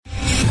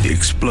The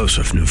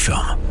explosive new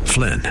film,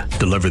 Flynn,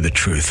 deliver the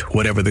truth,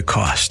 whatever the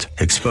cost,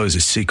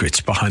 exposes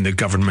secrets behind the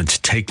government's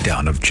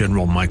takedown of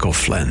General Michael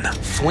Flynn.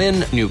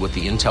 Flynn knew what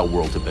the intel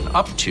world had been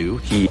up to.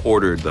 He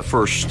ordered the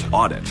first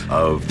audit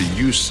of the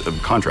use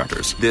of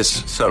contractors.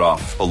 This set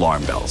off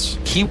alarm bells.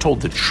 He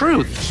told the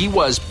truth. He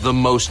was the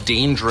most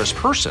dangerous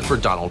person for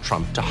Donald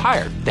Trump to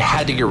hire. They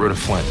had to get rid of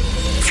Flynn.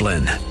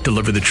 Flynn,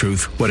 deliver the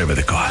truth, whatever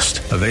the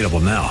cost. Available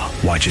now.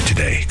 Watch it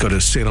today. Go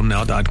to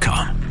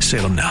salemnow.com.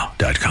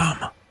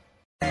 salemnow.com.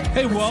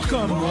 Hey,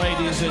 welcome,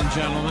 ladies and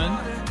gentlemen.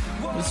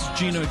 This is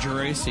Gino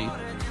Geraci.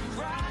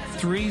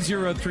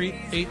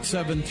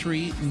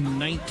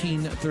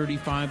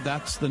 303-873-1935.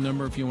 That's the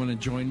number if you want to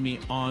join me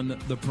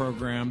on the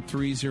program.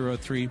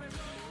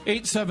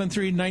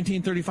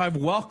 303-873-1935.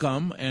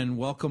 Welcome, and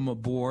welcome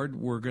aboard.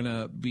 We're going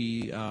to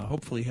be,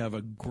 hopefully have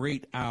a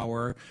great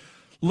hour.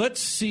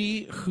 Let's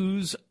see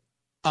who's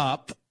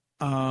up.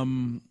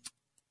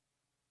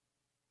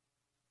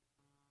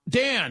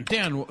 Dan,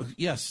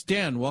 yes,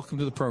 Dan, welcome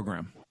to the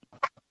program.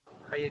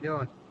 How you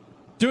doing?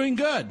 Doing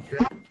good.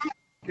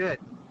 Good.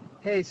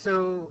 Hey,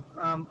 so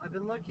I've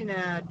been looking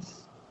at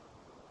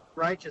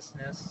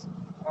righteousness,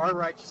 our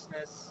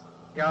righteousness,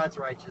 God's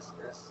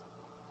righteousness,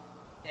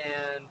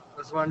 and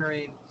was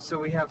wondering, so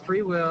we have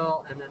free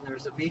will, and then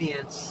there's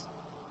obedience,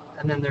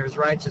 and then there's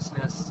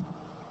righteousness,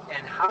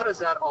 and how does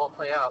that all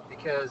play out?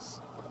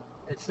 Because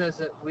it says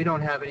that we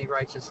don't have any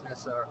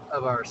righteousness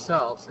of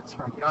ourselves, it's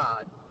from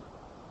God.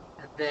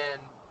 And then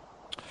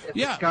if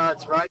it's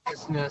God's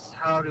righteousness,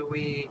 how do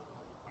we,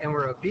 and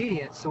we're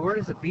obedient, so where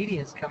does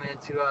obedience come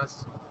into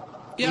us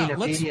being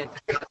obedient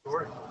to God's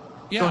word?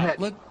 Go ahead.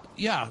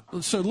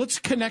 So let's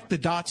connect the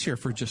dots here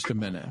for just a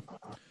minute.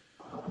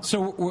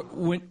 So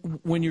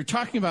when you're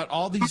talking about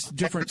all these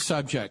different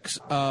subjects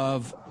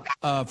of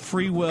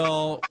free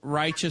will,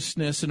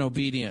 righteousness, and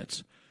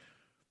obedience,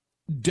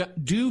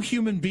 do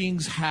human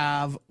beings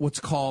have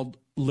what's called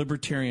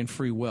libertarian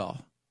free will?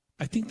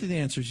 I think that the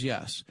answer is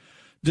yes.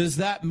 Does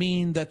that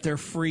mean that they're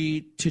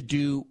free to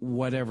do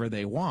whatever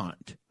they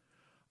want?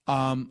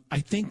 I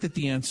think that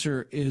the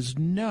answer is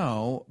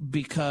no,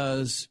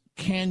 because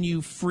can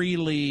you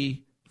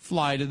freely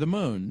fly to the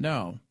moon?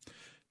 No.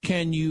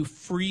 Can you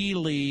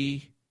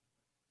freely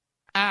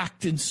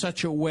act in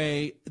such a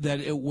way that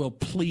it will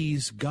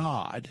please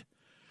God?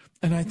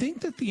 And I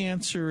think that the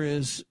answer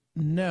is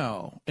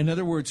no. In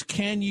other words,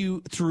 can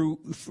you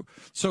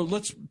so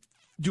let's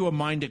do a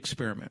mind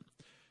experiment.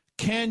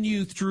 Can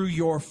you, through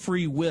your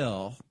free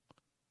will,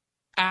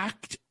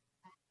 act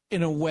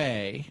in a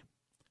way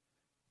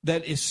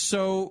that is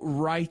so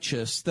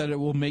righteous that it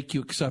will make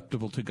you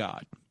acceptable to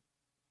God?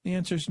 The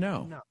answer is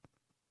no.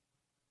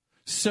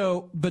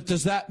 So, but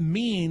does that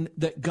mean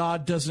that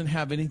God doesn't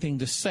have anything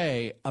to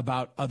say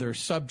about other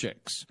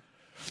subjects?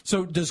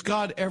 So does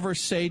God ever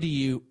say to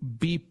you,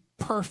 be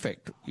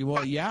perfect?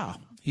 Well, yeah.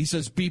 He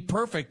says, be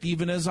perfect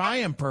even as I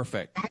am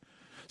perfect.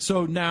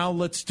 So now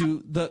let's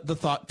do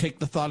take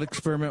the thought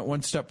experiment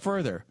one step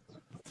further.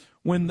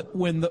 When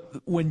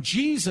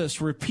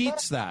Jesus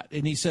repeats that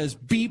and he says,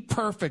 be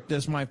perfect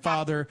as my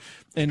Father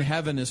in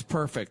heaven is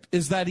perfect,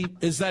 is that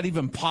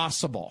even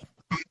possible?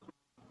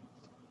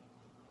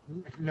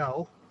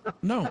 No.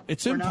 No,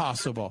 it's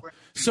impossible.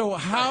 So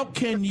how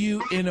can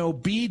you, in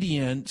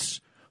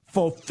obedience,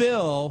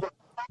 fulfill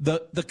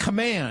the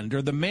command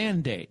or the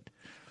mandate?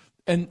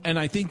 And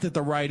I think that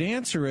the right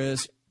answer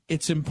is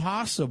it's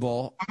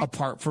impossible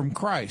apart from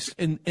Christ.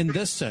 In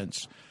this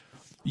sense,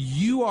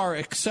 you are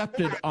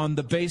accepted on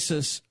the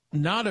basis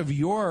not of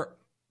your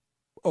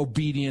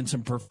obedience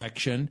and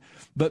perfection,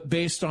 but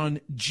based on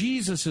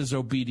Jesus's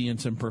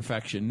obedience and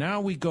perfection. Now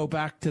we go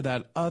back to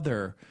that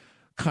other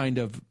kind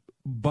of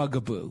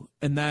bugaboo,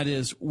 and that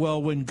is,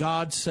 well, when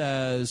God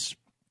says,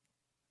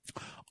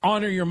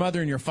 honor your mother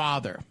and your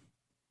father,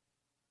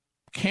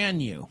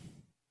 can you?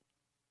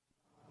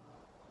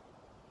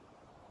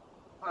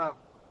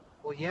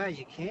 Well, yeah,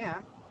 you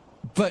can.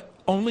 But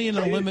only in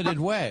a limited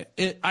way.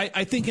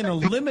 I think in a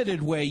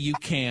limited way you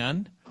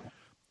can,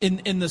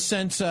 in the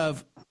sense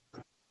of,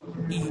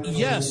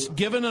 yes,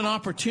 given an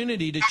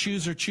opportunity to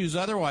choose or choose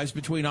otherwise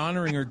between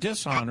honoring or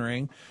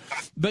dishonoring,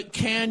 but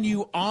can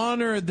you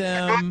honor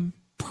them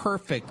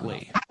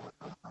perfectly?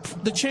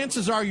 The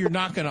chances are you're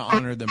not going to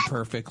honor them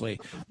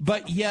perfectly.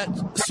 But yet,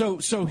 so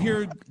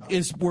here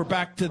is, we're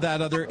back to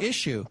that other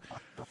issue.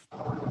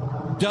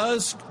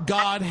 Does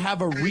God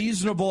have a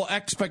reasonable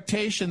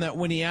expectation that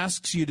when he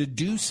asks you to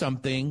do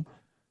something,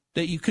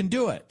 that you can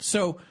do it?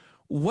 So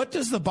what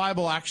does the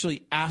Bible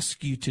actually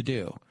ask you to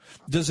do?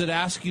 Does it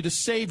ask you to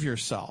save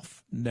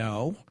yourself?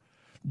 No.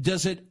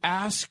 Does it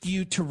ask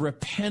you to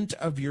repent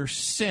of your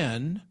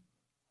sin?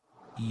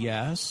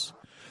 Yes.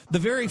 The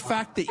very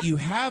fact that you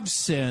have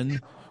sin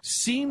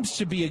seems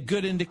to be a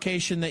good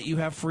indication that you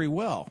have free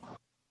will.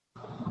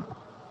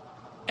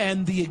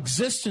 And the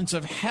existence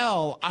of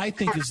hell, I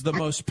think, is the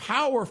most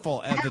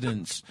powerful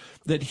evidence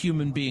that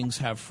human beings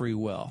have free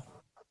will.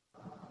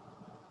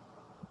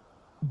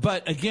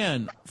 But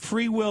again,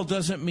 free will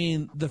doesn't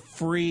mean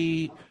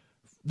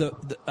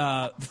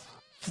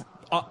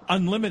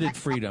unlimited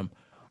freedom.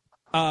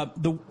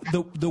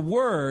 The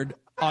word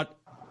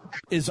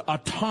is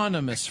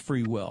autonomous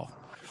free will.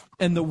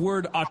 And the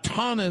word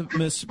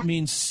autonomous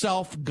means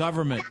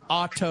self-government,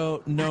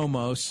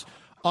 autonomos.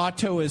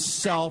 Auto is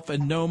self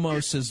and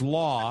nomos is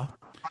law.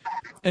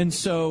 And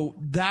so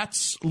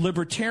that's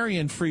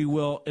libertarian free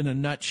will in a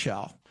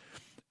nutshell.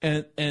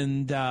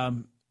 And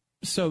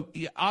so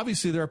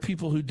obviously there are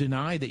people who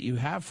deny that you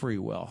have free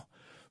will.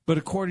 But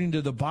according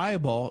to the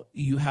Bible,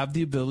 you have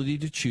the ability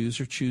to choose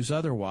or choose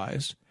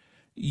otherwise.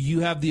 You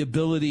have the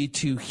ability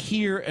to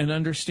hear and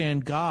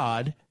understand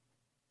God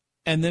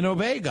and then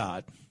obey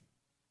God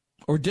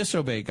or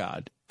disobey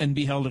God and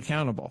be held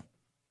accountable.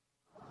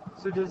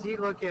 So does he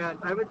look at,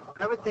 I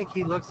would think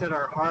he looks at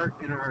our heart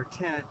and our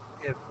intent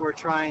if we're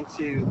trying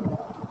to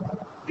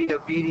be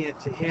obedient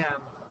to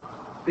him,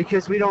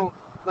 because we don't,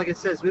 like it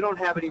says, we don't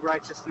have any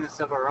righteousness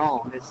of our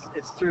own.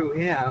 It's through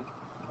him,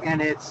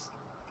 and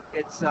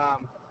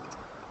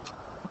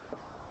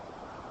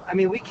I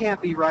mean, we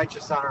can't be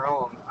righteous on our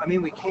own. I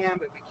mean, we can,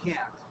 but we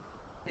can't.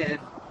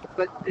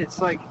 But it's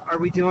like, are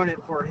we doing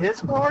it for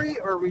his glory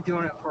or are we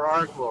doing it for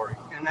our glory?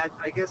 And that,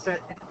 I guess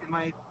that, am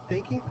I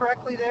thinking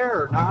correctly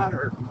there or not?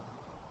 Or,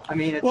 I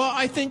mean, well,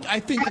 I think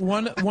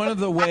one of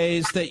the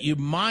ways that you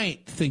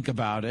might think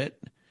about it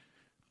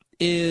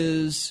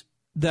is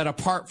that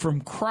apart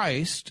from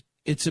Christ,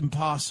 it's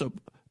impossible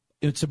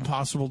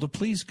to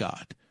please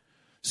God.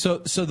 So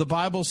the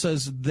Bible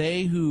says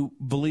they who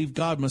believe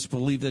God must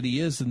believe that he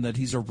is and that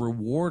he's a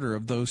rewarder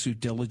of those who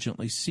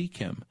diligently seek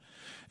him.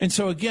 And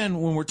so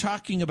again, when we're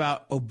talking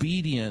about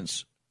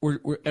obedience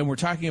we're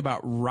talking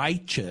about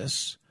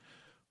righteous,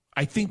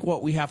 I think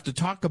what we have to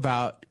talk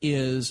about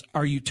is,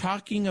 are you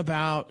talking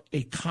about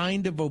a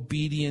kind of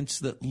obedience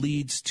that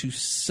leads to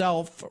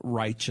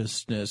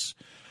self-righteousness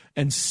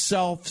and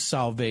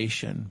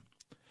self-salvation?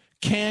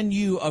 Can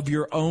you, of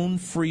your own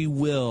free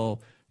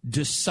will,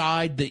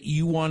 decide that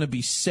you want to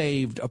be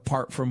saved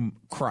apart from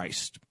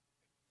Christ?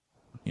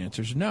 The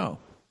answer is no.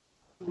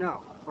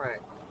 No,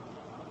 right.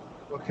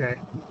 Okay.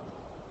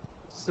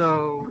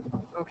 So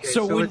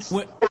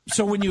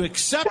when you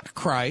accept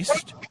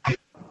Christ,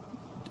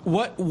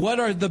 what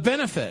are the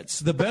benefits?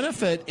 The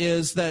benefit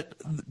is that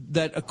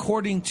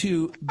according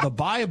to the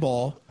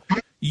Bible,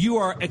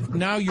 you're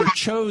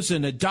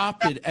chosen,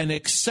 adopted, and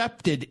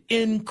accepted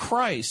in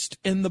Christ,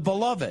 in the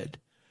beloved.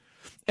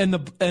 And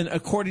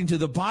according to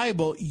the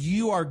Bible,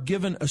 you are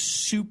given a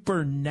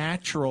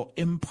supernatural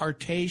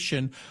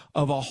impartation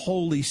of a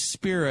Holy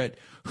Spirit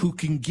who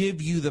can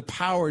give you the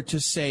power to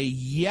say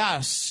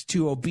yes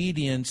to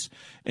obedience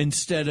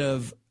instead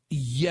of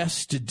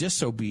yes to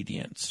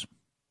disobedience.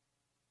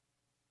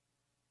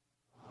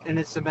 And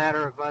it's a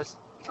matter of us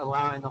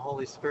allowing the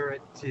Holy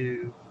Spirit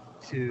to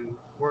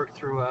work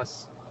through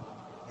us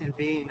in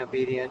being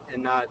obedient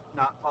and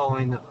not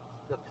following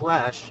the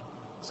flesh.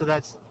 So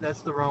that's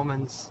the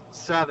Romans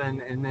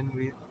 7, and then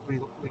we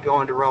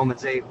go into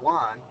Romans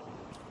 8:1.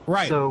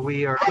 Right. So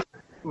we're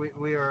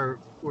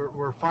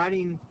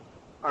fighting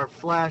our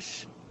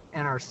flesh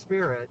and our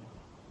spirit,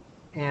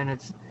 and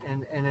it's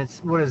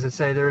what does it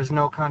say? There is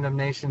no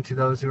condemnation to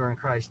those who are in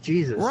Christ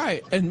Jesus.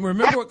 Right. And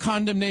remember what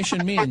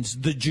condemnation means: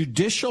 the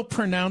judicial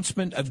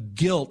pronouncement of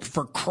guilt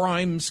for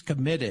crimes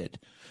committed.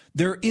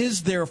 There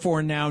is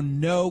therefore now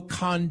no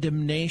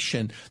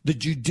condemnation, the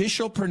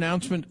judicial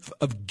pronouncement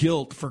of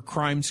guilt for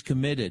crimes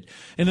committed.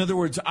 In other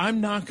words, I'm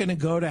not going to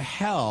go to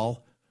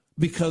hell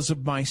because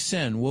of my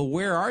sin. Well,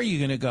 where are you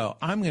going to go?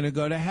 I'm going to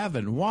go to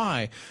heaven.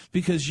 Why?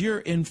 Because you're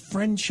in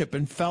friendship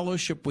and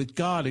fellowship with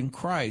God in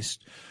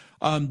Christ.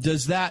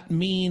 Does that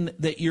mean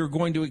that you're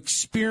going to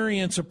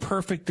experience a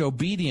perfect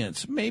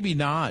obedience? Maybe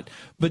not.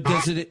 But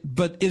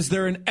is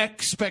there an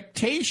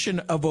expectation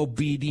of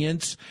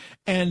obedience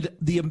and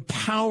the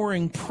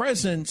empowering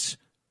presence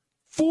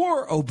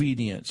for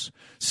obedience?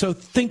 So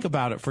think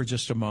about it for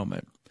just a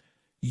moment.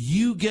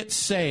 You get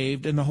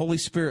saved and the Holy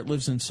Spirit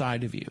lives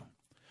inside of you.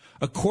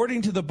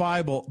 According to the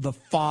Bible, the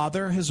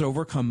Father has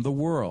overcome the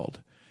world.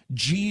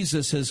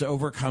 Jesus has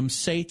overcome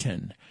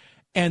Satan.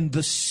 And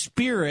the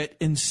Spirit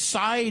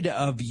inside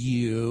of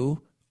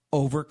you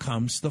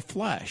overcomes the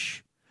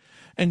flesh.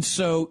 And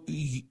so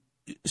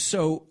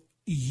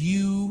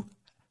you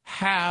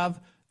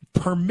have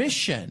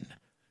permission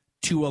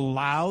to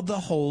allow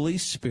the Holy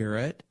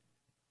Spirit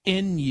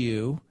in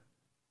you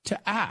to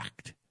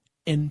act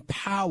in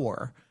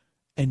power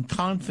and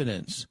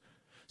confidence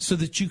so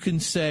that you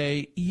can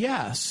say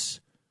yes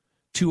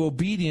to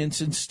obedience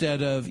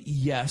instead of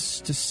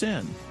yes to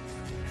sin.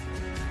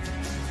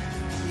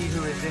 He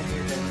who is in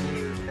you than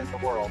you in the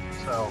world.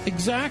 So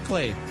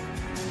exactly.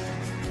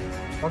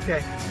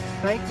 Okay.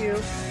 Thank you.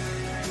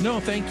 No,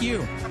 thank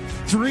you.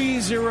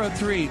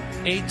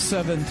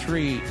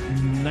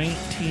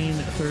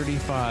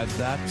 303-873-1935.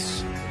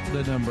 That's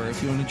the number.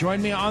 If you want to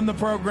join me on the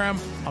program,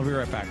 I'll be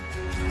right back.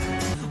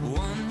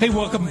 Hey,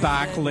 welcome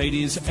back,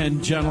 ladies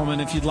and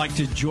gentlemen. If you'd like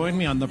to join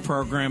me on the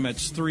program,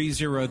 it's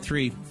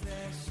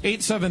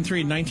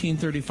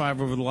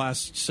 303-873-1935. Over the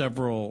last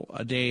several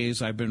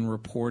days, I've been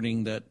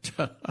reporting that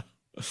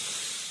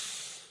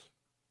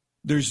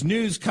There's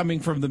news coming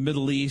from the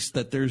Middle East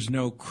that there's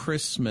no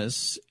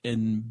Christmas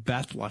in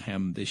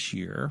Bethlehem this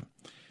year.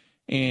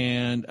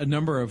 And a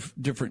number of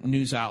different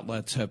news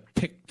outlets have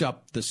picked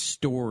up the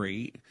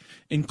story,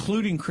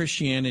 including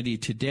Christianity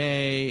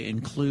Today,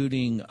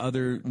 including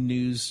other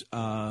news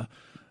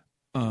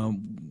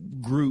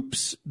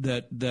groups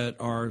that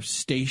are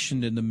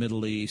stationed in the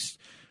Middle East.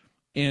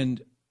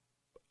 And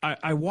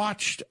I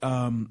watched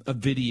a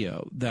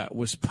video that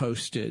was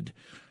posted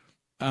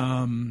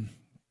of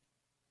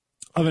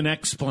an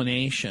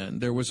explanation.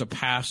 There was a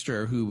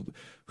pastor who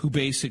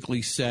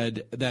basically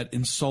said that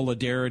in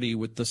solidarity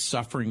with the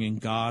suffering in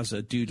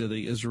Gaza due to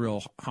the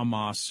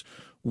Israel-Hamas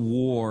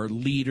war,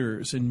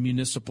 leaders and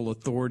municipal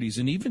authorities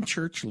and even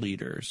church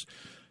leaders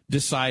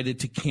decided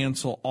to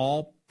cancel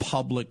all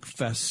public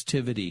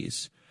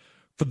festivities.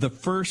 For the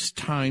first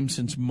time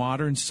since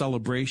modern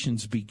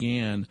celebrations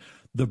began,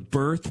 the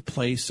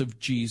birthplace of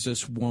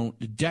Jesus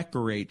won't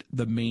decorate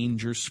the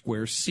manger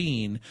square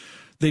scene.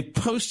 They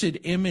posted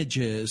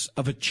images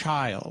of a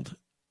child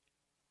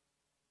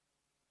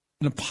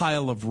in a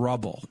pile of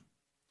rubble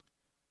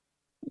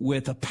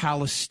with a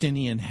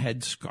Palestinian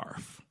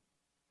headscarf.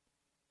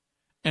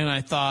 And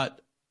I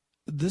thought,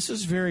 this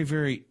is very,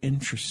 very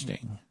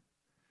interesting.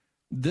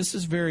 This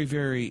is very,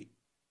 very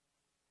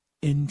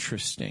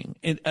interesting,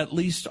 at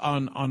least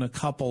on a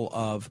couple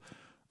of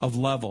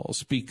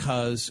levels,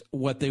 because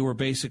what they were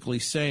basically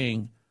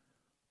saying,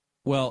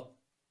 well,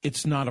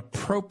 it's not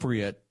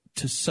appropriate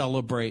to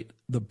celebrate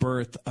the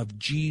birth of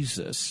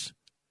Jesus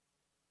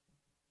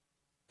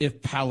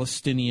if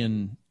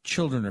Palestinian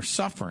children are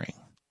suffering.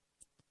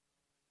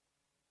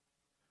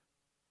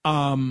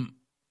 One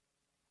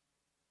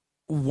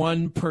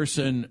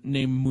person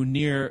named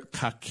Munir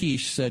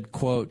Kakish said,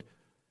 quote,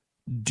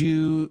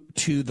 "Due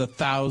to the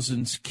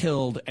thousands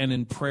killed and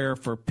in prayer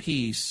for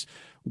peace,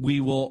 we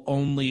will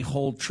only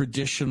hold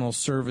traditional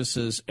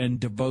services and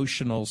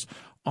devotionals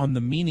on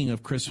the meaning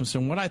of Christmas."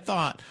 And what I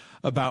thought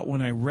about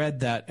when I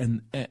read that,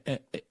 and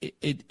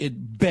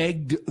it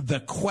begged the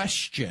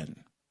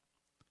question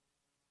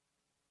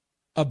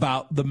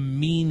about the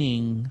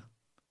meaning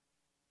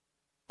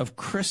of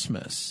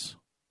Christmas.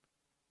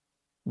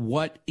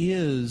 What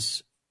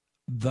is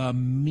the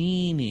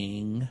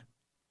meaning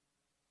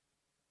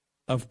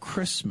of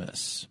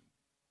Christmas?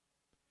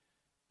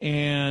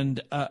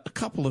 And a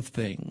couple of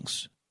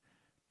things.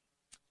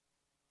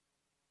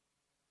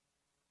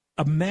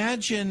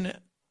 Imagine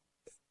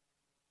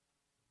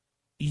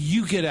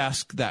you get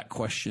asked that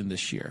question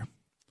this year.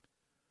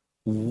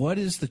 What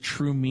is the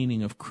true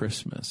meaning of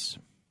Christmas?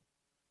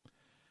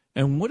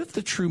 And what if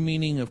the true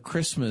meaning of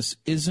Christmas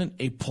isn't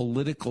a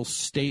political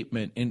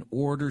statement in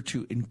order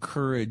to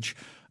encourage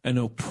an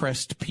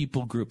oppressed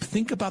people group?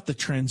 Think about the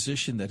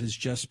transition that has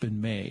just been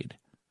made,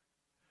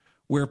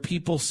 where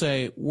people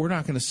say, we're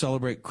not going to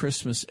celebrate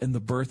Christmas in the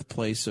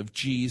birthplace of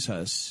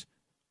Jesus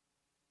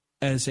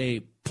as a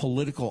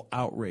political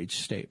outrage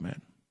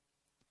statement.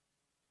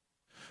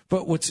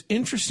 But what's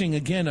interesting,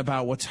 again,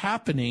 about what's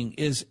happening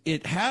is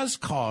it has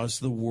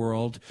caused the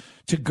world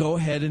to go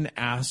ahead and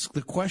ask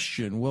the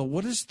question, well,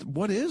 what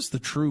is the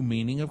true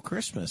meaning of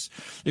Christmas?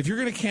 If you're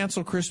going to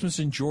cancel Christmas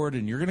in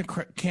Jordan, you're going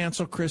to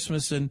cancel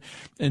Christmas in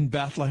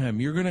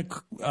Bethlehem, you're going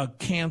to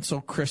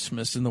cancel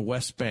Christmas in the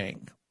West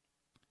Bank.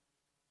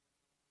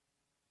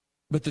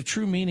 But the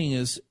true meaning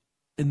is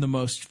in the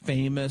most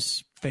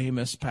famous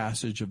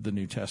passage of the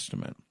New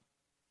Testament.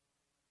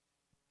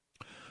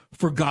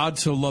 For God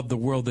so loved the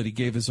world that he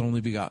gave his only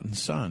begotten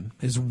Son,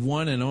 his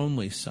one and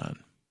only Son,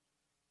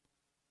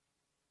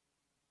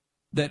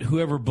 that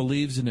whoever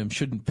believes in him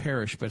shouldn't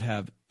perish but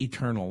have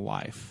eternal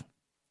life.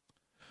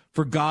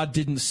 For God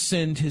didn't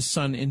send his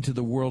Son into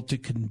the world to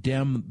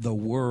condemn the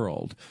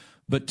world,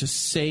 but to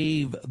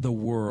save the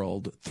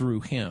world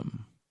through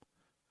him.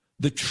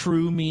 The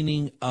true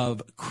meaning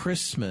of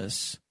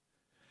Christmas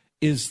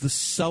is the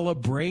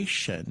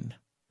celebration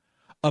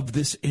of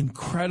this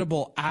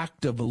incredible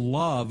act of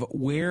love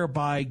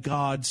whereby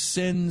God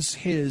sends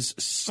his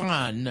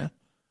Son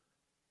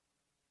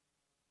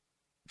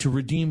to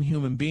redeem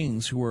human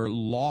beings who are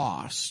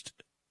lost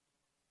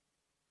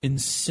in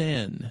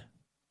sin.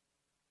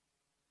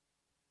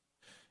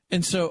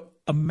 And so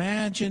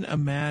imagine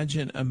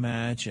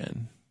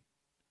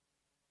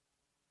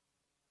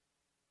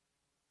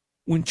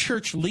when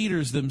church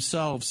leaders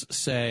themselves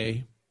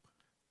say,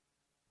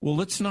 well,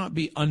 let's not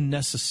be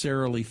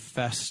unnecessarily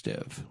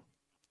festive.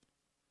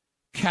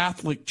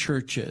 Catholic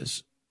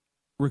churches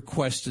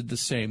requested the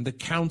same. The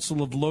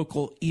Council of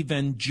Local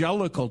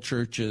Evangelical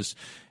Churches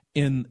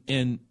in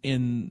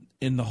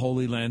the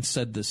Holy Land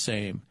said the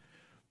same.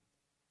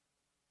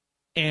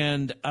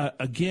 And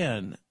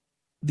again,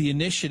 the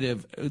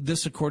initiative,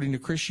 this according to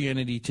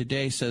Christianity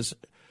Today, says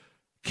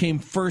came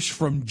first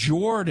from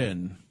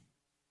Jordan,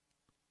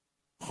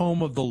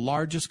 home of the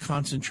largest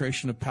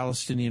concentration of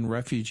Palestinian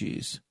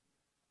refugees,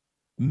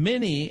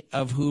 many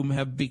of whom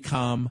have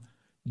become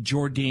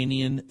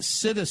Jordanian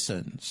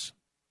citizens.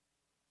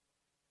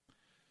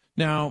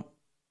 Now,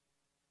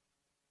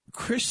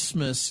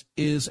 Christmas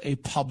is a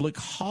public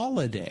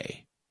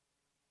holiday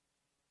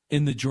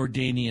in the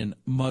Jordanian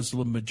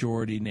Muslim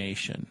majority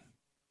nation.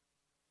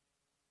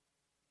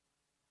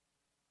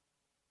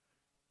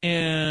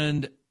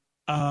 And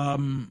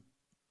I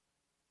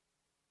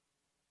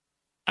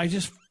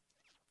just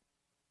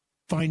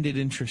find it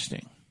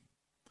interesting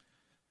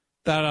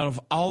that out of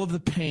all of the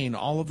pain,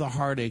 all of the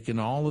heartache, and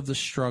all of the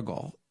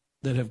struggle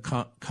that have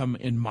come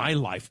in my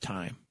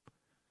lifetime,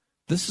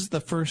 this is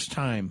the first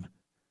time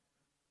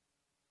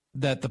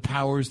that the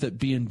powers that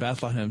be in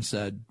Bethlehem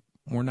said,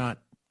 we're not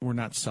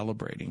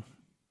celebrating.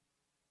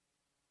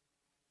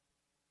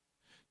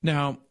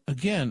 Now,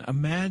 again,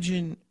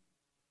 imagine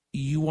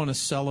you want to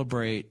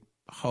celebrate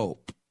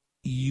hope.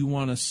 You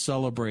want to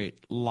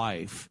celebrate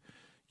life.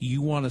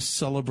 You want to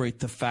celebrate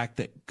the fact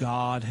that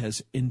God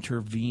has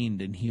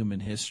intervened in human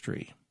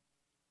history.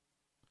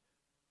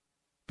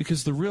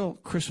 Because the real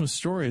Christmas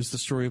story is the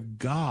story of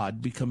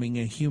God becoming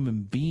a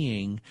human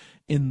being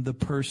in the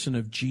person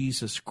of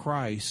Jesus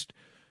Christ.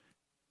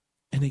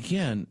 And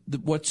again,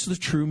 what's the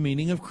true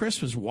meaning of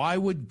Christmas? Why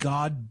would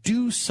God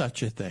do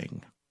such a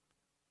thing?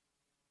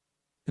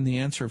 And the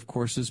answer, of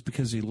course, is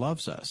because he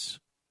loves us.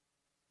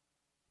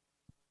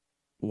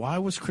 Why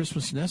was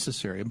Christmas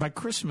necessary? And by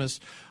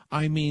Christmas,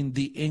 I mean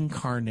the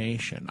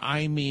incarnation.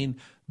 I mean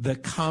the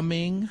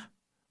coming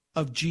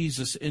of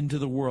Jesus into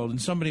the world.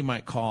 And somebody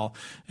might call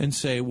and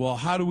say, well,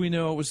 how do we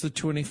know it was the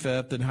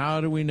 25th? And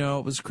how do we know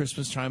it was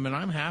Christmas time? And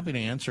I'm happy to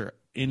answer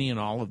any and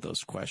all of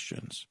those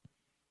questions.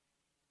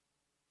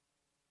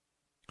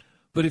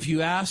 But if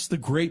you ask the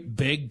great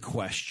big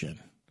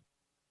question,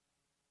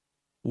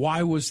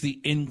 why was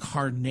the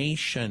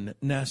incarnation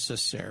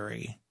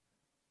necessary?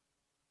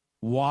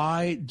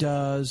 Why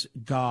does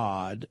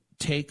God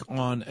take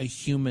on a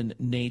human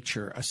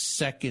nature, a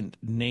second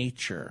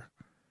nature?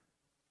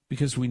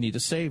 Because we need a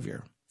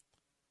Savior.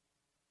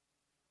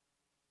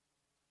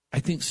 I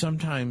think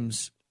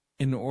sometimes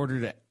in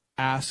order to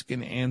ask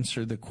and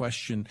answer the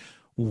question,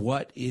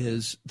 what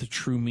is the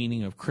true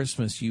meaning of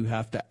Christmas, you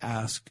have to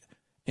ask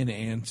and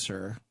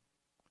answer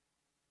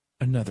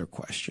another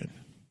question.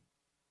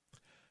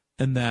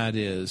 And that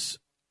is,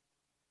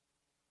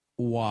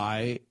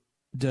 why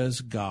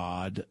does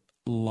God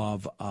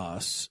love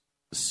us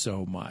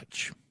so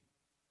much?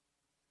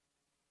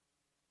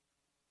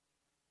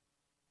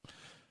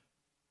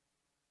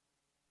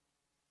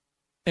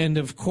 And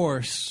of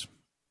course,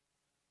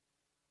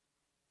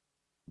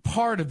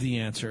 part of the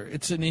answer,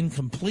 it's an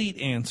incomplete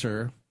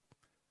answer,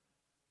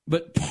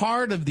 but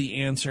part of the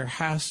answer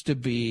has to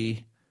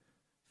be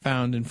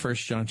found in 1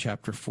 John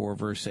chapter 4,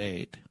 verse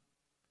 8,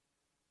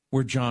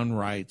 where John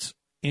writes,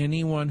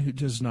 anyone who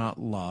does not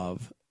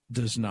love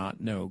does not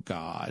know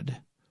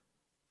God,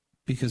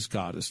 because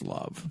God is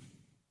love.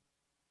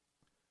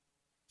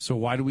 So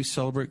why do we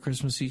celebrate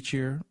Christmas each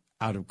year?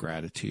 Out of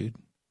gratitude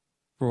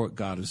for what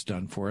God has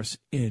done for us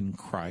in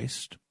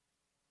Christ.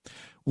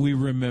 We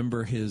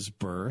remember his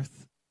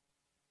birth.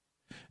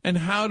 And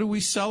how do we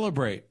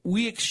celebrate?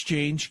 We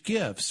exchange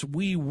gifts.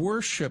 We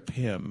worship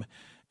him.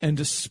 And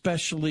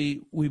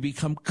especially we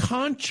become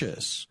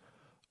conscious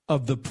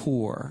of the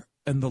poor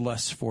and the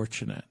less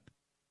fortunate.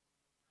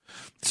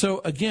 So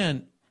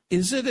again,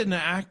 is it an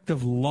act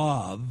of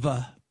love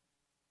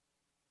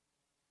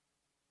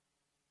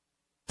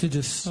to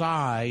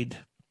decide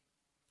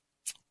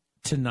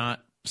to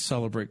not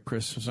celebrate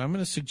Christmas? I'm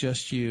going to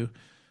suggest to you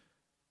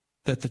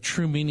that the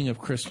true meaning of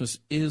Christmas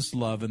is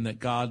love, and that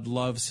God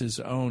loves his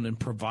own and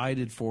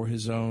provided for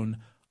his own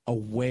a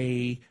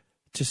way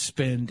to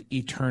spend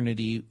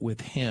eternity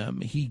with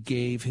him. He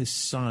gave his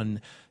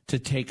son to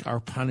take our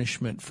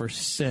punishment for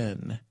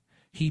sin.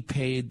 He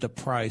paid the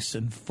price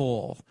in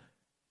full,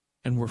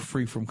 and we're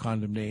free from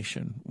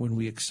condemnation when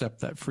we accept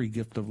that free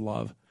gift of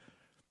love.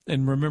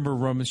 And remember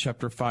Romans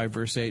chapter 5,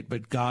 verse 8,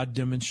 but God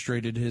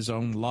demonstrated his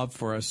own love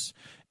for us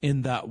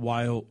in that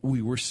while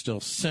we were still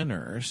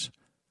sinners,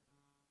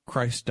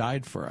 Christ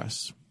died for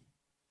us.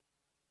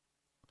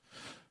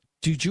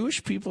 Do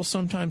Jewish people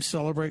sometimes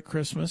celebrate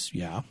Christmas?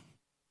 Yeah.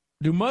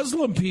 Do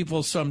Muslim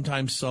people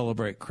sometimes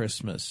celebrate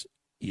Christmas?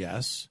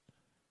 Yes.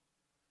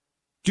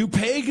 Do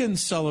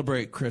pagans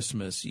celebrate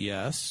Christmas?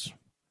 Yes.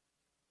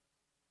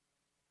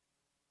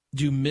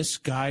 Do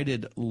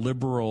misguided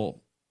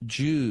liberal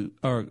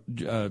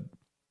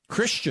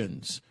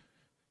Christians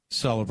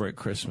celebrate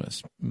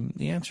Christmas?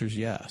 The answer is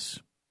yes.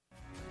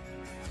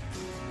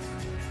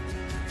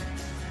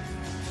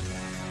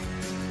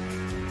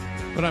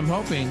 But I'm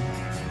hoping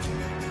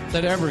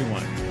that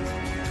everyone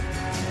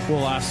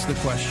will ask the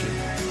question,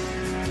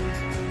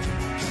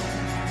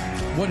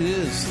 what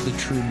is the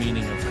true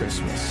meaning of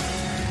Christmas?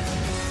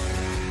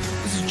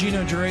 This is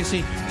Gino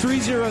Geraci,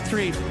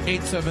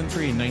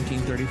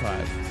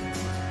 303-873-1935.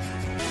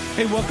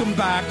 Hey, welcome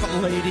back,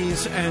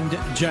 ladies and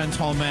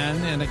gentlemen.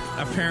 And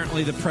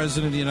apparently the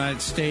President of the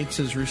United States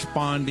is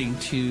responding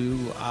to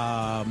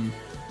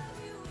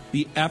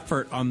the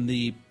effort on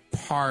the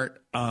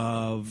part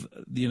of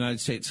the United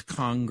States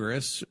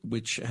Congress,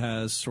 which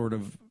has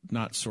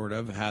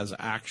has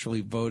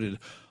actually voted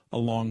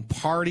along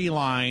party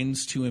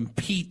lines to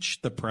impeach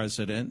the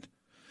president.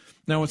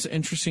 Now, what's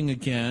interesting,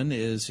 again,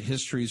 is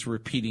history's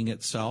repeating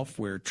itself,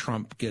 where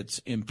Trump gets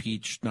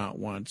impeached not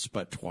once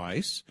but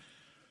twice.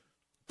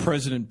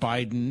 President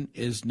Biden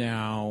is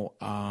now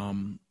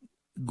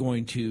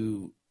going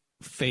to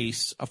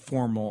face a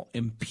formal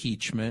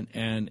impeachment,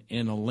 and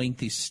in a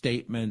lengthy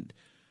statement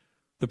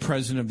the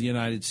President of the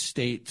United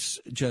States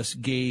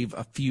just gave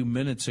a few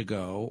minutes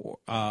ago,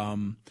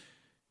 in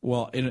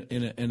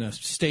a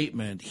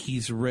statement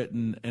he's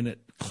written, and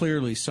it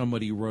clearly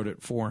somebody wrote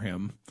it for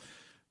him.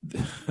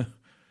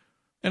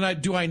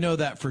 And do I know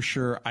that for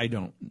sure? I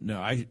don't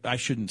know. I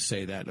shouldn't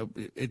say that.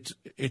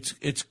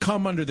 It's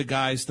come under the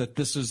guise that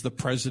this is the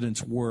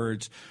president's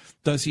words.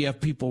 Does he have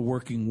people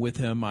working with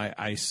him?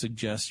 I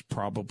suggest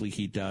probably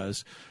he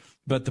does.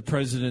 But the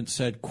president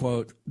said,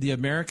 quote, "The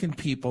American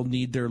people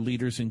need their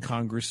leaders in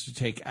Congress to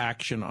take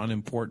action on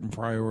important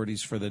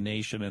priorities for the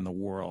nation and the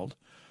world.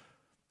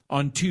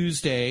 On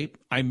Tuesday,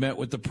 I met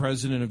with the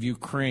president of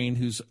Ukraine,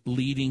 who's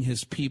leading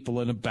his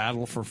people in a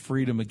battle for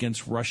freedom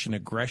against Russian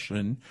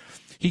aggression.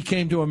 He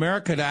came to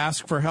America to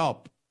ask for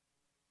help."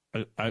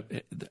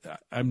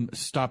 I'm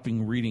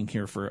stopping reading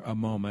here for a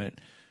moment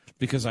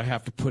because I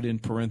have to put in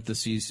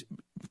parentheses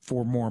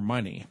 "for more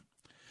money."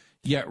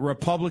 Yet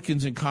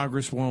Republicans in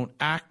Congress won't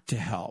act to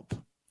help.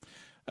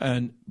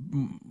 And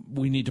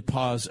we need to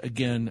pause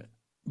again,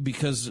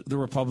 because the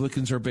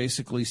Republicans are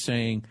basically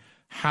saying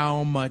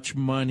how much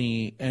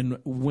money and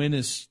when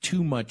is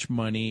too much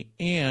money,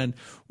 and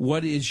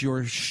what is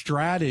your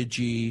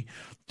strategy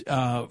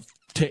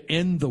to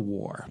end the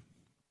war.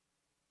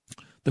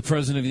 The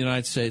President of the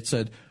United States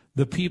said,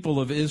 "The people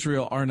of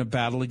Israel are in a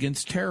battle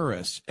against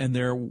terrorists, and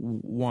they're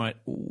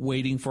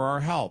waiting for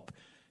our help.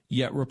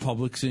 Yet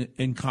Republicans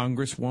in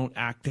Congress won't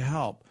act to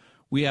help.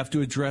 We have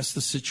to address the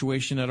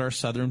situation at our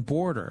southern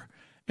border,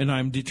 and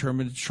I'm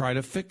determined to try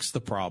to fix the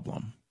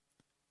problem."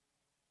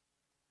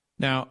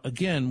 Now,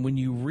 again, when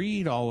you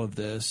read all of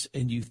this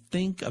and you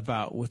think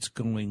about what's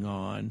going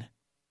on,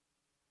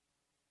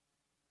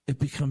 it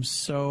becomes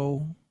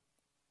so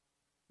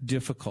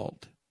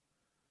difficult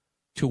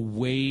to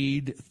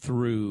wade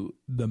through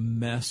the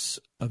mess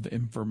of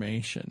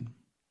information.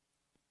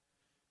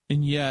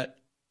 And yet,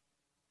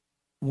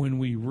 when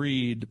we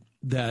read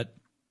that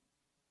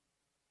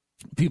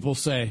people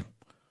say,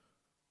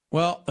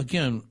 well,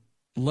 again,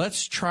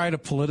 let's try to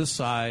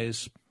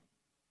politicize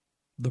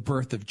the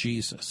birth of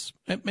Jesus.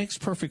 It makes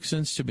perfect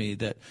sense to me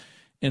that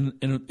in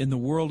the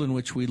world in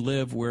which we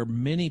live, where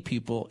many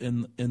people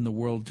in the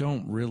world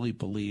don't really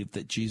believe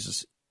that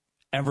Jesus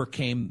ever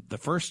came the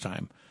first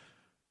time,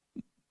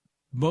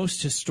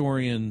 most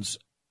historians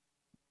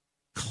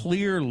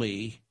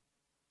clearly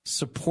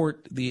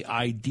support the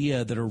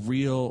idea that a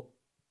real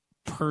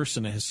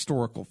person, a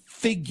historical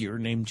figure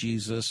named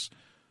Jesus,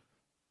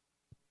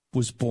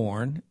 was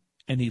born,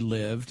 and he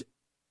lived,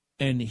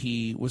 and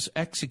he was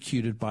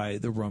executed by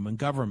the Roman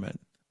government.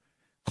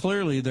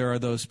 Clearly, there are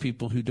those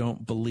people who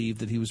don't believe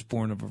that he was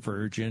born of a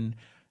virgin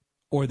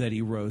or that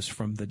he rose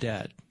from the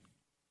dead.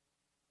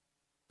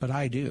 But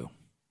I do.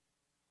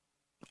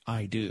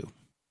 I do.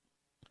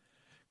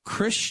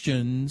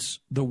 Christians,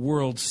 the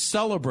world,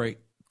 celebrate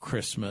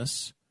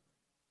Christmas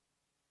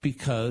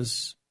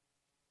because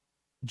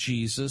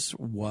Jesus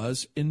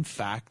was, in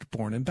fact,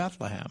 born in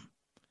Bethlehem.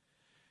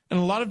 And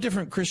a lot of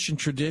different Christian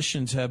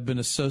traditions have been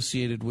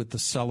associated with the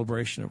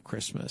celebration of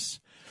Christmas.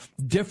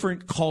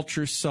 Different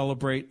cultures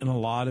celebrate in a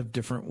lot of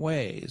different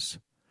ways.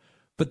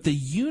 But the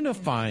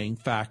unifying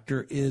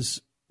factor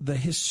is the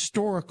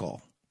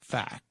historical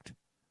fact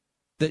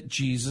that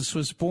Jesus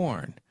was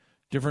born.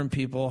 Different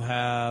people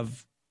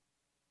have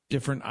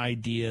different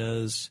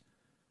ideas.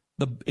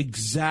 The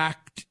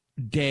exact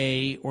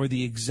day or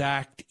the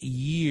exact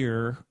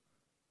year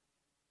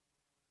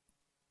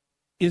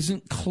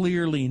isn't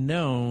clearly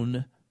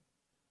known,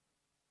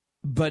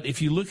 but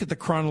if you look at the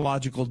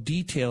chronological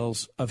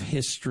details of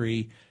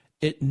history,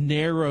 it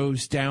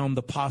narrows down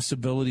the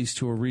possibilities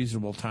to a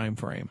reasonable time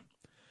frame.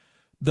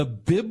 The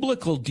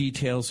biblical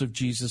details of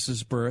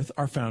Jesus' birth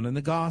are found in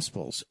the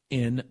Gospels,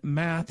 in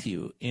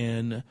Matthew,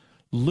 in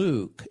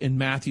Luke. In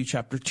Matthew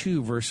chapter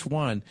 2, verse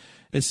 1,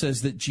 it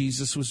says that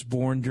Jesus was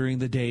born during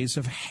the days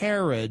of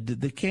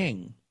Herod the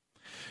king.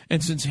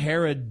 And since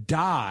Herod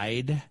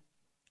died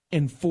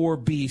in 4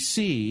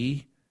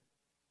 BC,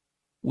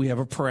 we have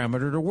a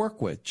parameter to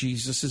work with.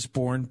 Jesus is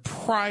born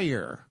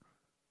prior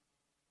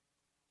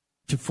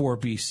to 4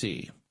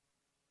 BC,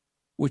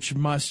 which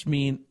must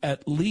mean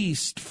at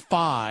least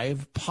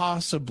 5,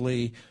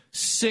 possibly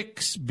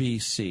 6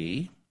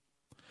 BC.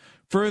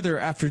 Further,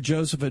 after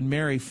Joseph and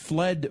Mary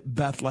fled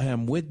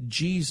Bethlehem with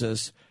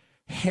Jesus,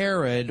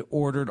 Herod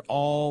ordered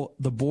all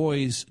the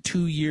boys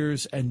 2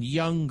 years and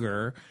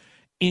younger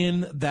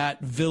in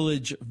that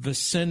village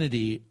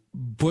vicinity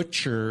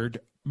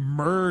butchered,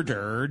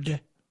 murdered.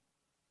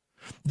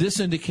 This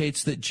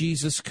indicates that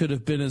Jesus could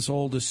have been as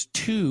old as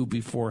 2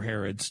 before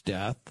Herod's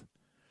death.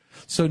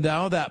 So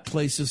now that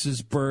places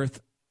his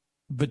birth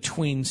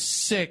between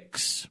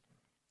 6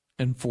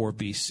 and 4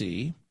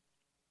 BC.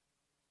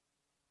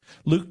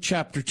 Luke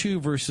chapter 2,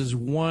 verses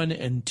 1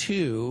 and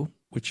 2,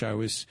 which I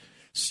was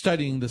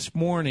studying this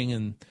morning,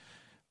 and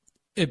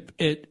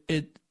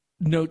it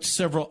notes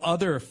several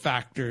other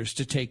factors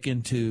to take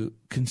into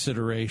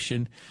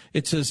consideration.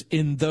 It says,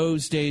 in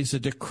those days, a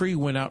decree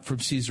went out from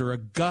Caesar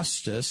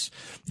Augustus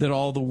that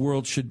all the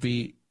world should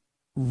be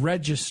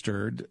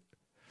registered.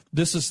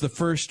 This is the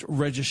first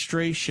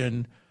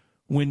registration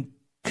when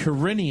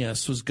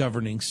Quirinius was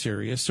governing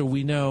Syria. So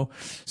we know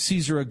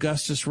Caesar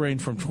Augustus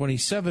reigned from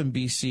 27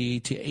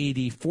 BC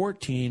to AD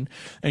 14,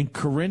 and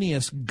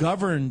Quirinius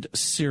governed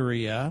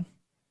Syria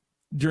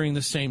during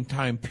the same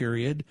time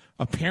period,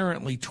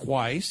 apparently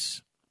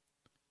twice,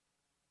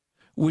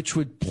 which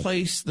would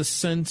place the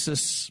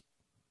census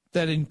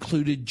that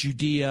included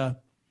Judea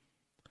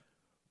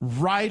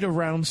right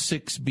around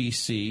 6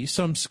 BC.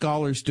 Some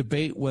scholars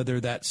debate whether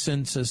that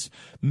census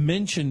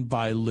mentioned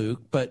by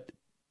Luke, but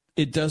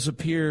it does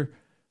appear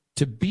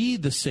to be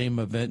the same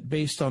event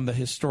based on the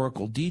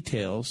historical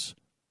details.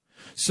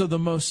 So the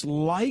most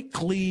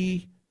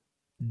likely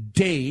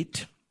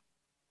date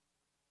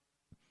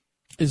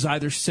is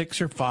either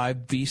 6 or 5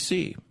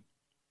 BC.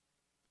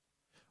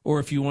 Or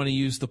if you want to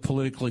use the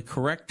politically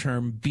correct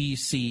term,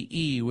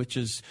 BCE, which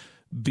is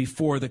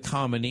before the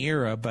Common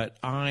Era, but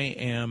I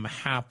am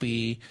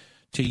happy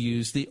to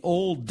use the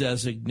old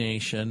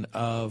designation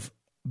of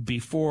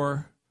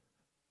before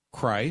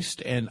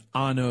Christ and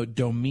Anno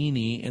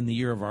Domini, in the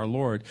year of our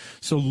Lord.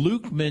 So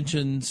Luke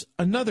mentions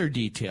another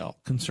detail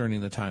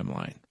concerning the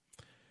timeline.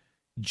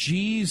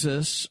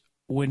 Jesus,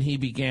 when he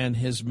began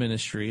his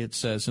ministry, it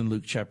says in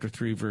Luke chapter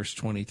 3, verse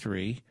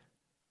 23,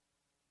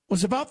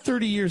 was about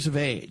 30 years of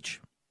age.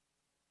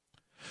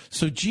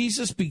 So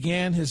Jesus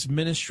began his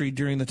ministry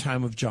during the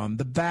time of John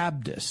the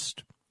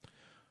Baptist,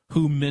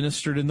 who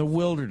ministered in the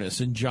wilderness.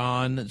 And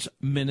John's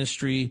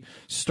ministry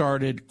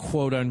started,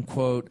 quote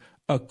unquote,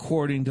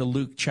 according to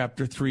Luke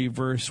chapter 3,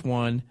 verse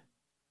 1,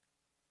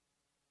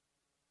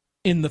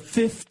 in the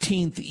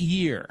 15th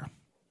year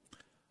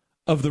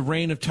of the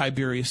reign of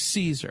Tiberius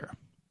Caesar,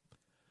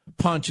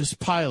 Pontius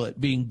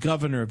Pilate being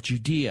governor of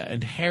Judea,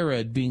 and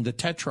Herod being the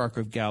tetrarch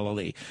of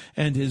Galilee,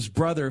 and his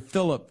brother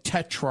Philip,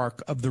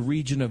 tetrarch of the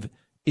region of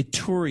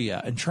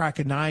Iturea and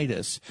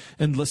Trachonitis,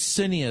 and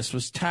Licinius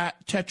was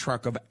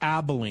tetrarch of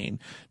Abilene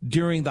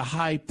during the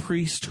high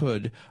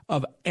priesthood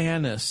of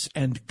Annas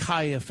and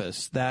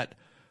Caiaphas, that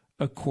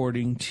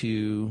according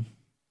to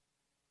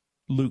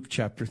Luke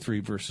chapter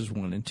 3, verses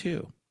 1 and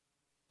 2.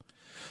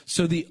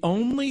 So the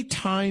only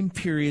time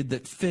period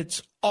that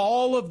fits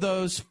all of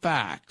those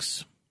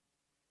facts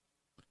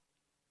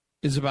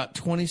is about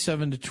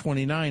 27 to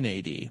 29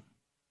 AD.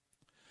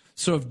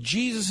 So if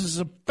Jesus is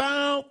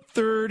about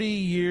 30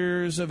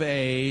 years of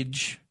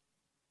age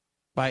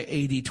by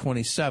AD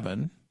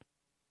 27,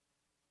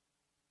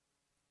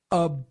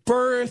 a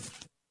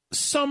birth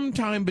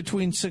sometime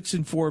between 6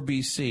 and 4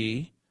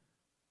 BC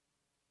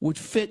would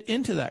fit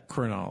into that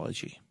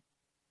chronology.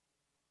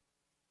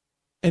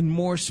 And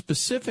more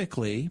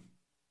specifically,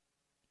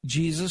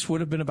 Jesus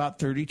would have been about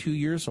 32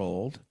 years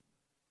old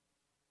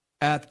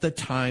at the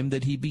time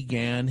that he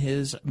began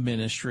his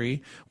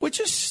ministry, which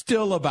is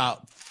still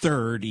about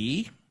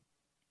 30.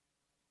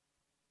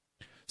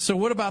 So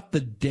what about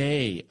the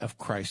day of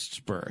Christ's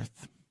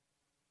birth?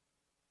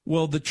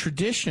 Well, the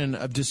tradition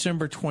of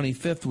December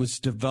 25th was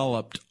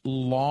developed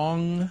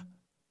long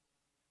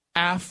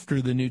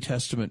after the New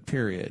Testament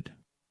period.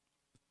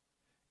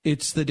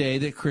 It's the day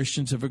that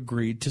Christians have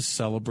agreed to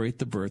celebrate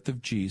the birth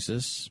of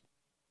Jesus.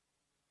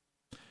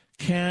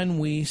 Can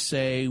we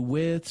say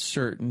with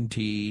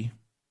certainty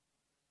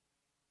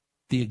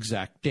the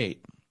exact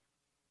date?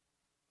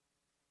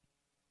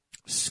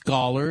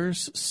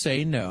 Scholars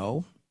say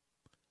no,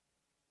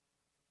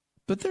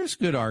 but there's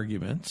good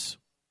arguments,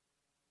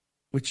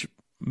 which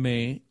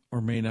may or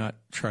may not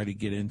try to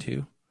get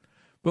into.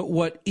 But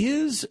what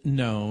is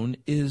known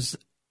is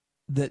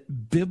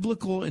that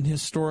biblical and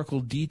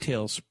historical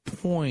details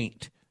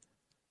point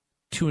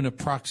to an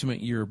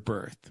approximate year of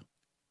birth.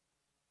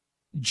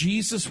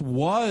 Jesus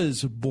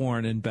was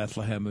born in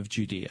Bethlehem of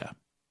Judea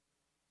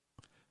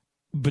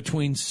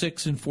between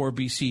 6 and 4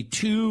 BC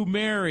to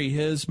Mary,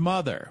 his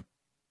mother.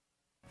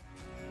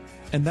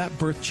 And that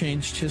birth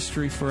changed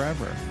history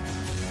forever,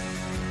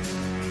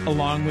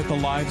 along with the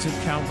lives of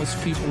countless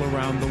people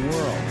around the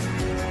world.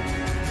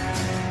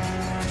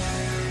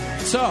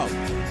 So,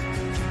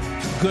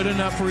 good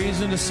enough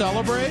reason to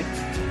celebrate?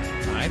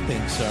 I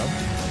think so.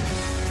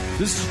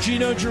 This is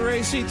Gino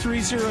Geraci,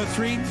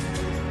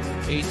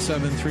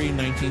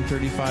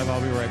 303-873-1935.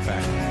 I'll be right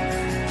back.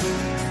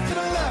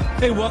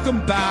 Hey,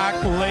 welcome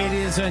back,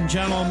 ladies and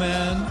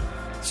gentlemen.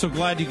 So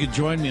glad you could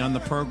join me on the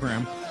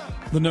program.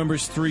 The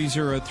number's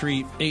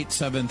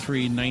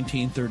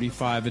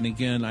 303-873-1935. And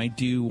again, I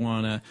do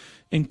want to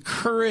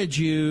encourage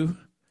you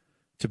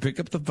to pick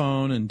up the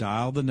phone and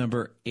dial the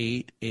number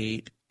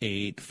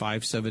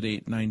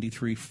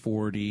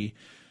 888-578-9340.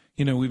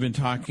 You know, we've been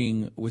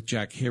talking with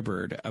Jack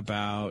Hibbard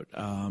about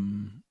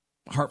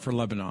Heart for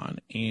Lebanon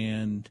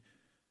and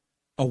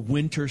a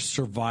winter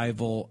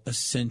survival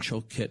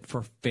essential kit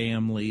for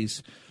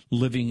families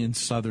living in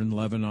southern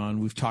Lebanon.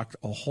 We've talked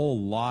a whole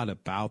lot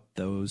about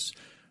those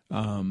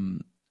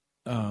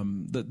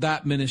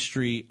that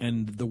ministry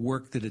and the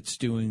work that it's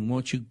doing,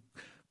 won't you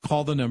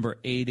call the number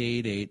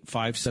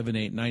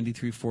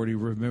 888-578-9340.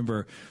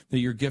 Remember that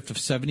your gift of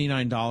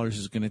 $79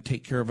 is going to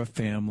take care of a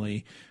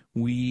family.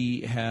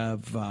 We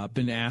have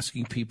been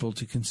asking people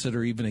to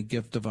consider even a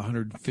gift of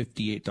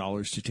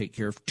 $158 to take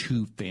care of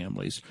 2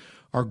 families.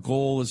 Our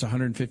goal is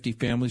 150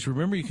 families.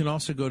 Remember, you can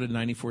also go to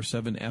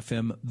 94.7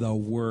 FM, The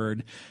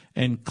Word,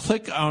 and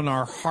click on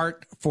our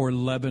Heart for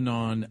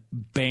Lebanon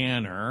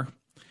banner.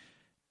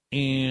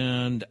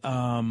 And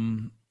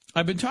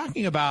I've been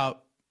talking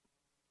about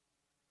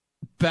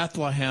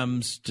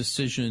Bethlehem's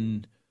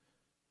decision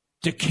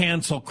to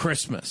cancel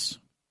Christmas.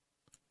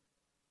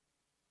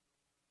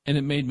 And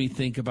it made me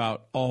think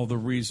about all the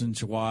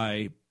reasons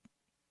why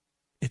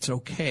it's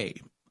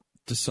okay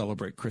to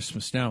celebrate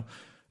Christmas. Now,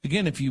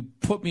 again, if you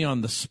put me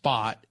on the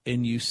spot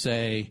and you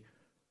say,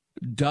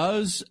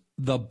 does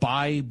the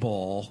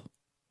Bible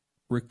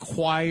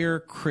require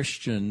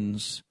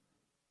Christians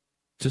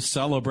to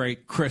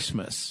celebrate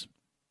Christmas?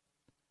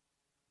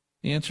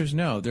 The answer is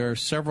no. There are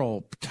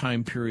several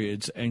time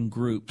periods and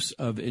groups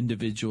of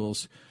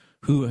individuals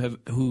who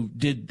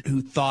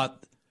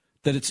thought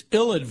that it's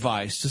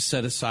ill-advised to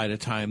set aside a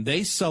time.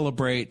 They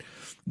celebrate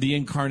the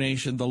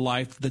incarnation, the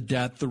life, the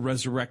death, the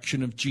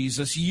resurrection of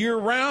Jesus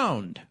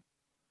year-round.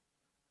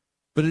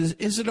 But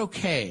is it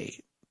okay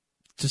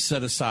to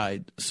set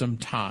aside some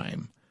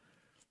time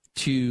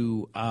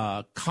to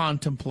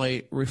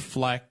contemplate,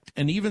 reflect,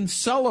 and even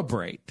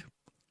celebrate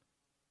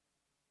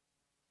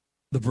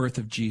the birth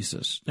of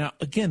Jesus? Now,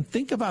 again,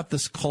 think about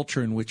this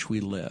culture in which we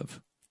live,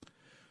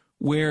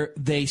 where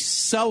they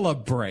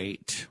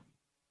celebrate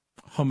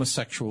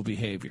homosexual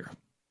behavior,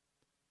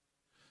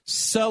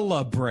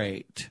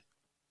 celebrate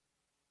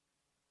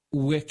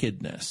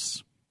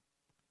wickedness,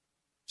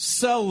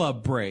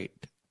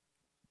 celebrate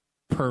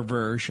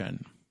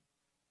perversion.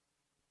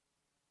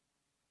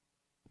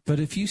 But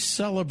if you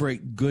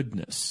celebrate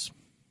goodness,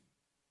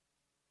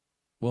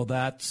 well,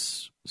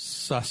 that's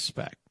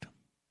suspect.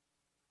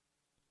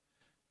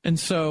 And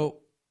so,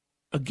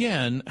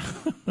 again,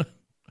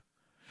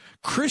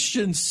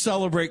 Christians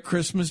celebrate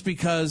Christmas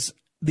because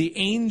the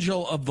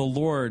angel of the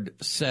Lord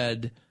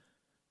said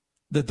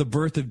that the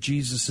birth of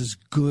Jesus is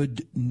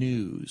good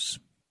news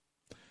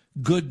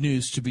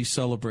to be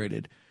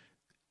celebrated.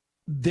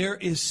 There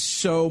is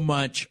so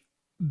much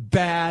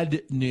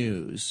bad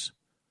news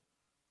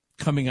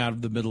coming out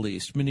of the Middle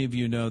East. Many of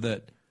you know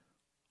that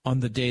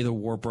on the day the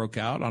war broke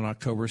out, on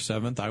October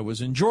 7th, I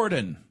was in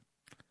Jordan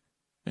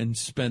and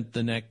spent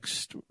the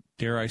next,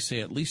 dare I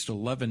say, at least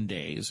 11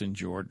 days in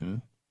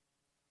Jordan.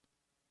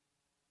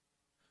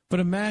 But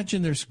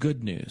imagine there's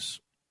good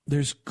news.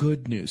 There's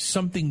good news.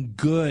 Something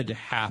good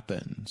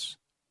happens.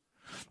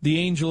 The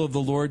angel of the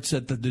Lord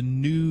said that the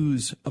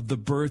news of the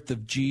birth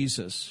of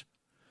Jesus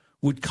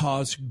would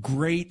cause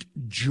great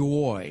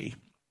joy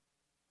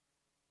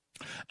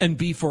and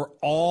be for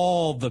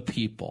all the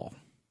people.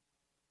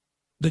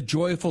 The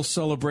joyful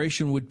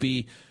celebration would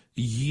be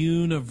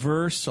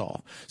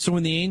universal. So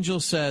when the angel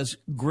says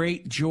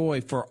great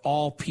joy for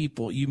all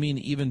people, you mean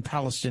even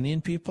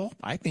Palestinian people?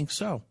 I think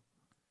so.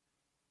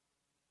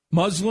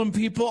 Muslim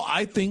people?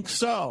 I think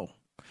so.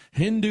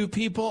 Hindu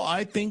people?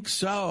 I think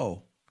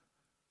so.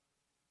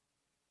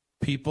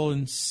 People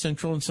in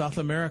Central and South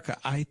America?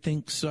 I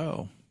think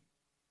so.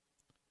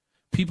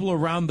 People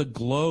around the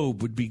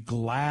globe would be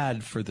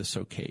glad for this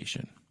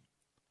occasion.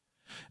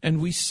 And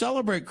we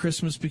celebrate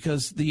Christmas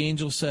because the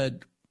angel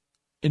said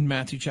in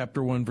Matthew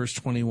chapter 1, verse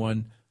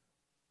 21,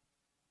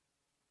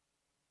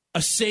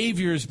 a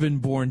Savior has been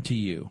born to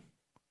you.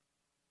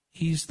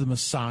 He's the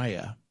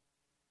Messiah,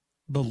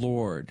 the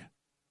Lord.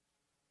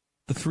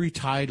 The 3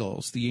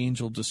 titles the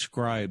angel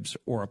describes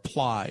or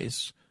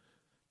applies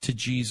to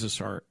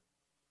Jesus are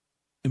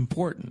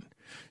important.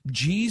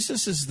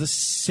 Jesus is the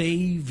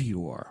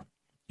Savior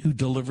who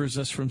delivers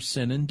us from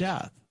sin and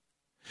death.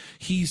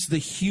 He's the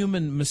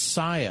human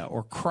Messiah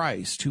or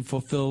Christ who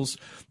fulfills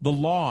the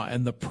law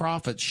and the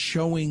prophets,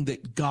 showing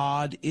that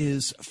God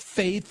is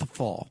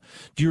faithful.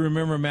 Do you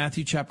remember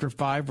Matthew chapter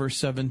 5, verse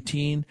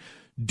 17?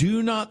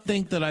 Do not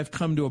think that I've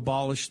come to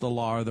abolish the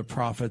law or the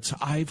prophets.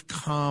 I've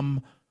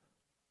come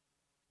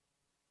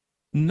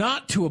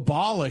not to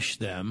abolish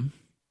them,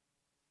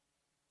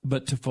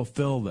 but to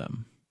fulfill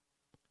them.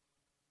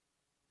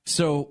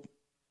 So,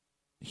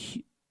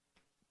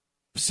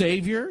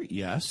 Savior,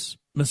 yes.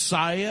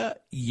 Messiah,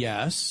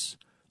 yes.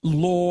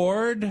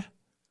 Lord,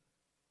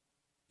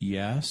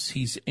 yes.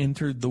 He's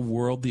entered the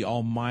world. The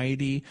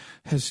Almighty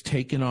has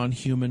taken on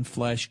human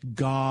flesh.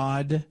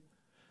 God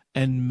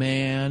and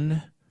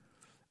man,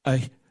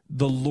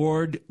 the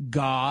Lord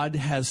God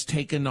has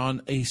taken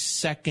on a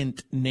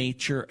second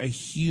nature, a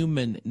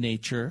human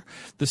nature.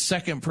 The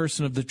second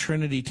person of the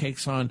Trinity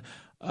takes on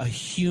a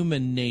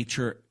human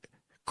nature,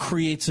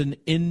 creates an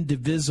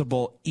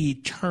indivisible,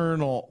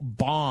 eternal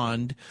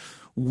bond,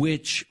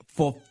 which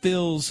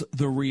fulfills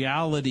the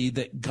reality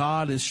that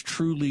God is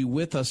truly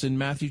with us. In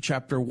Matthew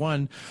chapter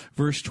 1,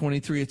 verse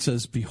 23, it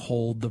says,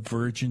 behold, the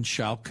virgin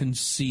shall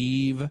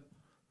conceive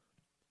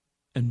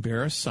and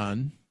bear a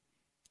son,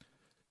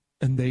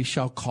 and they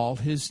shall call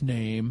his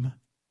name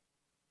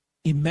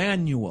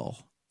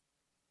Emmanuel,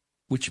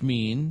 which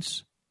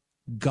means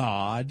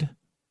God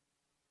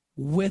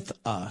with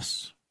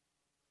us.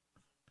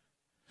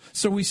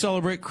 So we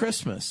celebrate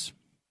Christmas.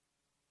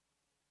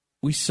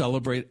 We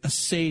celebrate a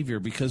Savior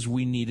because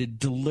we needed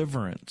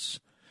deliverance.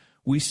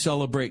 We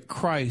celebrate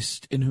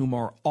Christ, in whom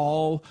are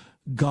all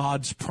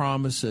God's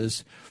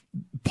promises.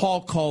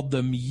 Paul called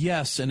them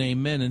yes and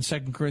amen in 2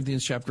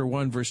 Corinthians chapter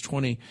 1, verse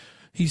 20.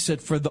 He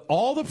said, for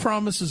all the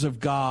promises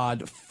of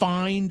God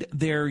find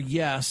their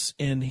yes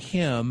in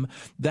him.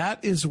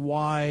 That is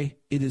why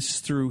it is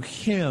through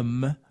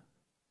him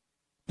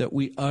that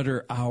we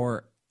utter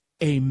our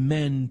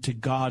amen to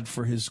God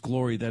for his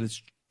glory.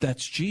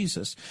 That's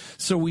Jesus.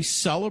 So we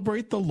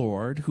celebrate the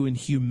Lord, who in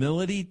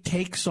humility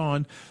takes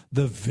on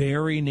the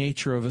very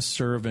nature of a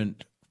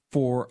servant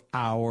for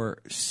our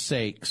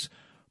sakes.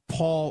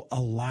 Paul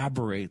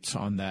elaborates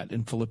on that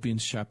in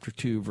Philippians chapter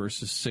 2,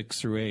 verses 6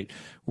 through 8,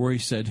 where he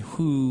said,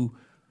 who,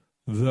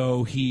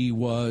 though he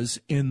was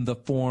in the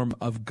form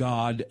of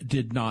God,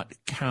 did not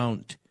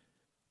count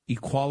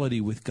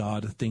equality with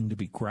God a thing to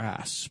be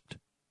grasped,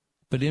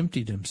 but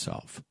emptied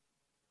himself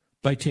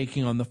by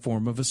taking on the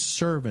form of a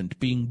servant,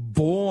 being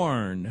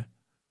born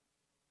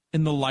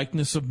in the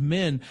likeness of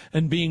men,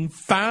 and being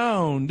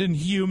found in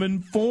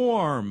human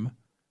form.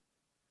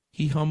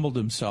 He humbled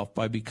himself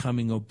by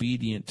becoming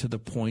obedient to the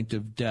point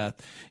of death,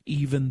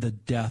 even the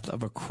death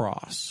of a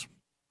cross.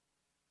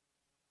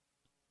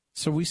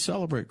 So we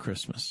celebrate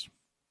Christmas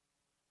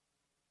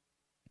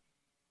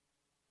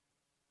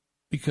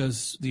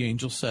because the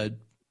angel said,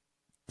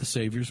 the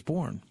Savior's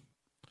born.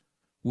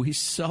 We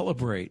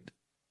celebrate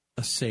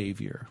a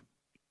Savior.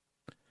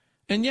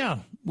 And yeah,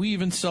 we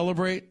even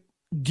celebrate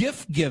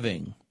gift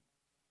giving.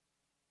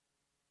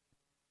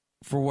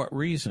 For what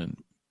reason?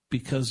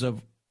 Because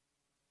of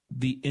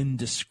the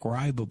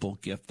indescribable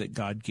gift that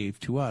God gave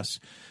to us.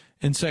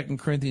 In 2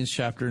 Corinthians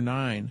chapter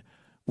 9,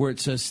 where it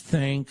says,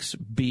 thanks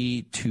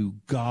be to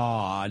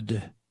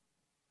God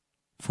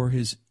for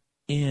his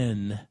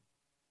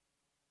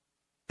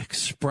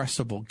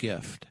inexpressible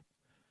gift.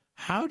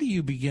 How do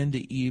you begin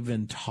to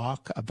even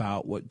talk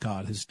about what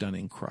God has done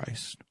in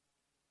Christ?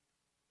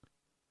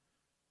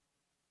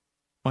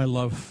 My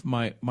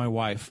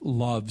wife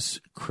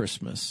loves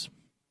Christmas.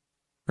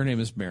 Her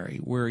name is Mary.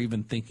 We're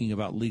even thinking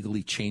about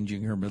legally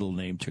changing her middle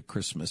name to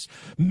Christmas.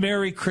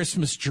 Merry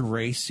Christmas,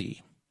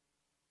 Geraci.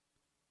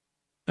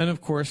 And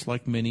of course,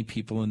 like many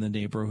people in the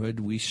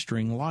neighborhood, we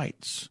string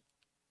lights.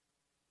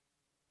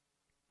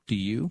 Do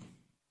you?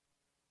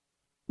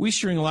 We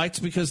string lights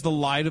because the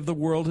light of the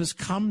world has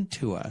come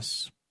to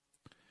us.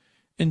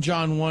 In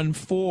John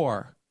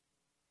 1:4,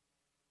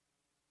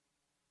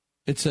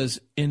 it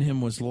says, in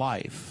him was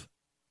life,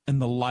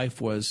 and the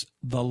life was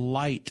the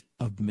light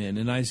of men.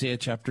 In Isaiah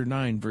chapter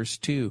 9, verse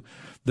 2,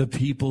 the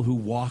people who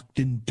walked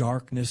in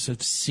darkness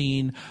have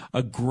seen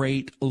a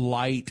great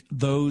light.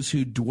 Those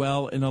who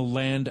dwell in a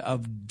land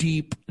of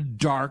deep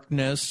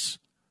darkness,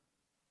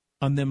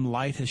 on them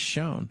light has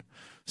shone.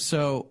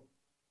 So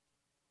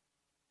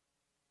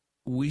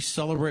we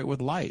celebrate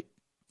with light,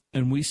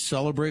 and we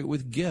celebrate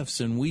with gifts,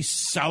 and we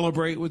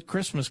celebrate with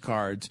Christmas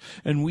cards,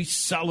 and we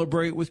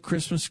celebrate with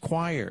Christmas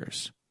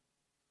choirs,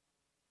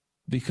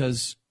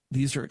 because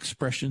these are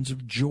expressions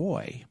of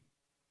joy.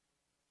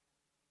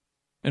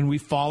 And we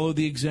follow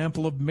the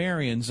example of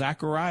Mary and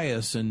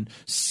Zacharias and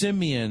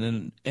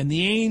Simeon and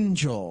the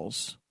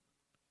angels,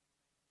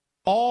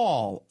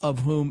 all of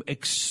whom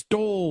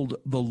extolled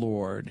the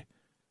Lord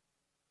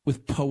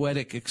with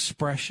poetic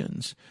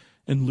expressions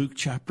in Luke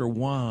chapter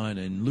 1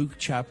 and Luke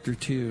chapter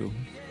 2.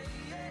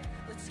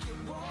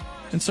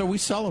 And so we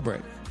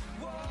celebrate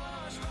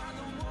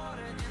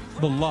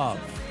the love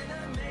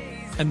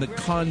and the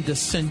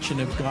condescension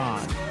of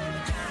God.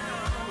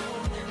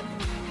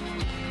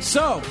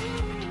 So,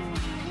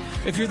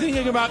 if you're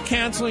thinking about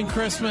canceling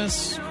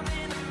Christmas,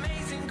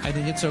 I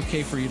think it's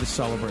okay for you to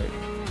celebrate.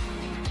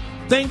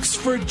 Thanks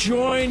for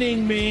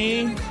joining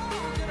me.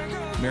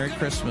 Merry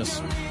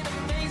Christmas.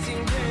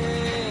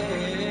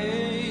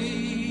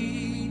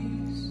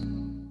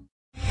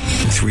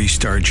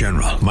 Three-star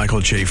General Michael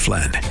J.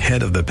 Flynn,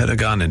 head of the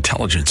Pentagon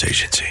Intelligence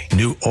Agency,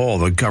 knew all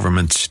the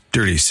government's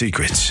dirty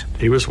secrets.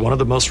 He was one of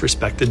the most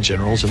respected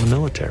generals in the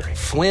military.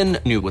 Flynn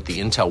knew what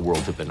the intel world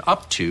had been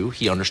up to.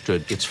 He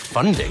understood its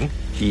funding.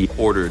 He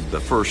ordered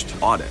the first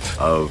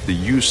audit of the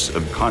use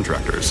of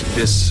contractors.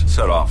 This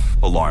set off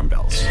alarm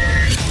bells.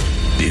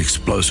 The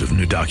explosive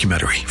new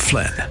documentary,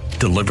 Flynn,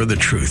 Deliver the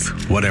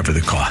Truth, Whatever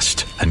the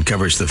Cost,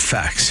 uncovers the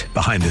facts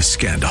behind this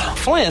scandal.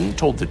 Flynn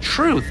told the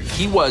truth.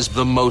 He was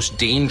the most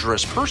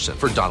dangerous person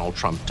for Donald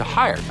Trump to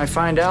hire. I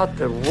find out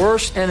the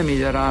worst enemy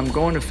that I'm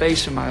going to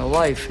face in my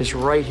life is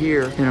right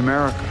here in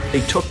America.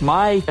 They took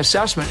my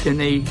assessment and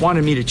they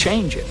wanted me to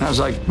change it. And I was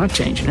like, I'm not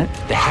changing it.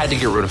 They had to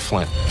get rid of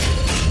Flynn.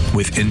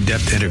 with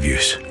in-depth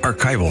interviews,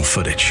 archival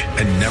footage,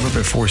 and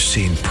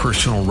never-before-seen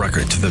personal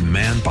records of the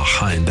man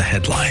behind the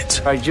headlines.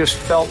 I just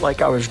felt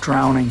like I was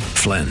drowning.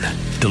 Flynn,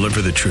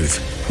 deliver the truth,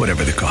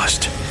 whatever the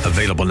cost.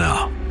 Available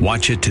now.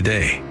 Watch it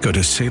today. Go to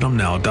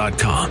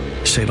salemnow.com.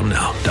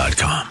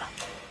 salemnow.com.